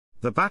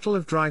The Battle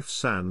of Dryfe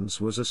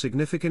Sands was a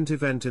significant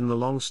event in the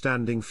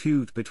long-standing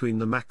feud between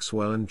the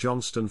Maxwell and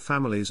Johnstone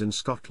families in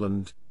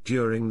Scotland,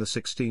 during the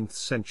 16th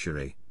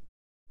century.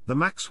 The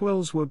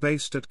Maxwells were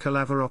based at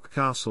Caerlaverock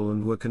Castle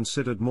and were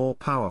considered more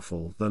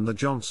powerful than the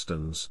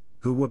Johnstones,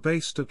 who were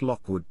based at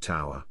Lochwood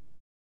Tower.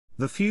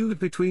 The feud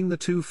between the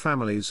two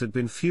families had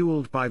been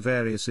fueled by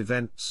various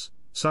events,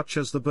 such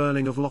as the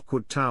burning of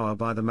Lochwood Tower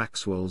by the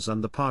Maxwells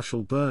and the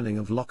partial burning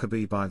of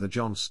Lockerbie by the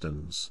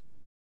Johnstones.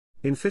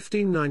 In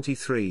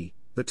 1593,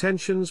 the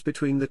tensions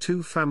between the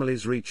two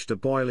families reached a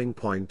boiling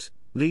point,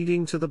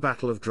 leading to the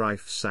Battle of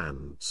Dryfe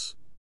Sands.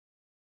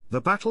 The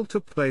battle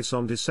took place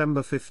on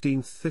December 15,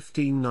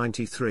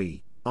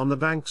 1593, on the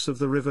banks of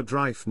the River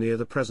Dryfe near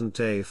the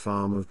present-day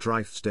farm of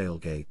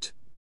Dryfesdalegate.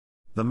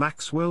 The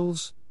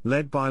Maxwells,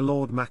 led by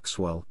Lord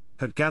Maxwell,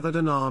 had gathered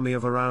an army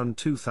of around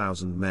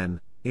 2,000 men,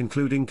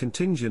 including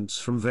contingents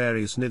from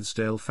various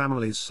Nithsdale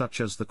families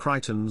such as the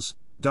Crichtons,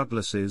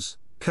 Douglases,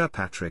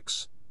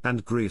 Kirkpatricks,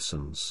 and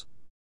Griersons.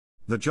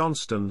 The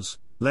Johnstones,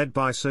 led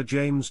by Sir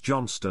James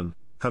Johnstone,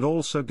 had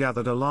also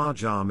gathered a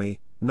large army,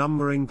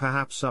 numbering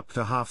perhaps up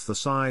to half the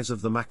size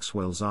of the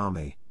Maxwells'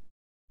 army.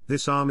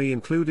 This army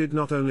included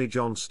not only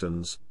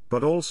Johnstones,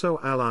 but also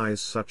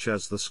allies such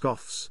as the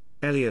Scoffs,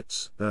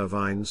 Elliots,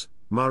 Irvines,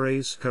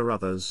 Murrays,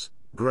 Carruthers,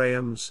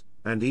 Grahams,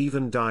 and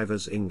even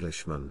divers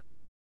Englishmen.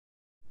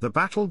 The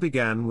battle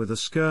began with a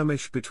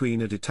skirmish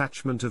between a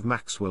detachment of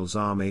Maxwell's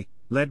army,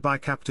 led by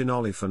Captain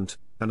Oliphant,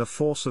 and a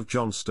force of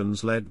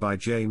Johnstones led by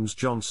James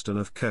Johnstone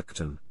of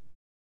Kirkton.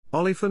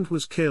 Oliphant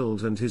was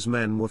killed and his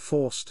men were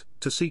forced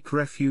to seek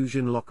refuge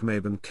in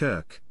Lochmaben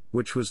Kirk,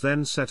 which was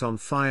then set on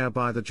fire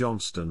by the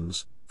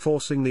Johnstones,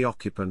 forcing the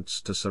occupants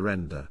to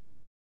surrender.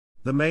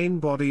 The main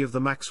body of the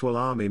Maxwell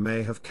army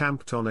may have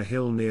camped on a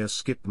hill near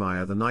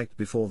Skipmire the night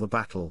before the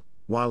battle,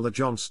 while the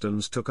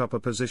Johnstones took up a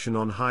position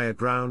on higher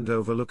ground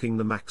overlooking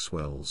the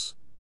Maxwells.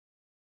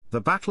 The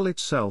battle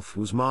itself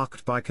was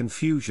marked by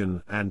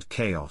confusion and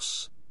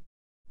chaos.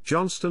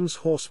 Johnstone's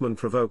horsemen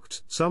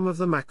provoked some of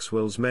the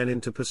Maxwells' men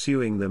into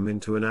pursuing them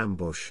into an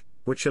ambush,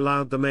 which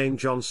allowed the main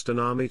Johnstone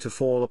army to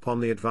fall upon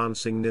the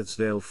advancing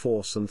Nithsdale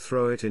force and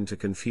throw it into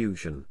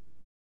confusion.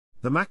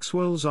 The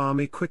Maxwells'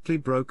 army quickly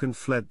broke and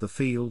fled the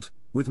field,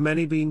 with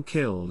many being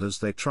killed as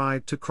they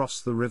tried to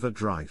cross the River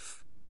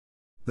Dryfe.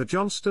 The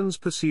Johnstones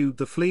pursued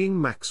the fleeing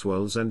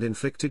Maxwells and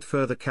inflicted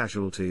further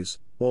casualties,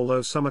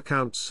 although some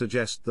accounts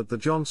suggest that the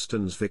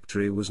Johnstones'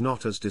 victory was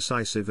not as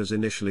decisive as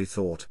initially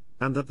thought,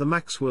 and that the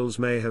Maxwells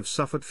may have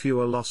suffered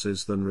fewer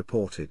losses than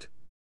reported.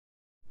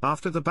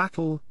 After the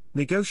battle,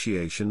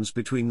 negotiations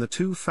between the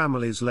two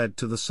families led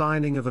to the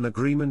signing of an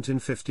agreement in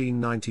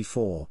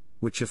 1594,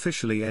 which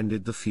officially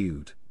ended the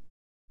feud.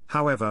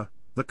 However,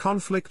 the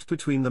conflict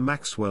between the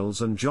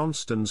Maxwells and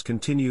Johnstones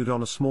continued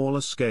on a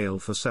smaller scale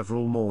for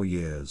several more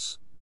years.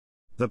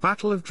 The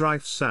Battle of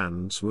Dryfe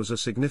Sands was a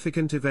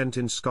significant event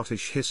in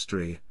Scottish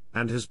history,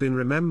 and has been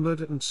remembered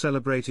and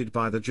celebrated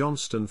by the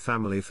Johnstone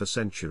family for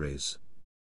centuries.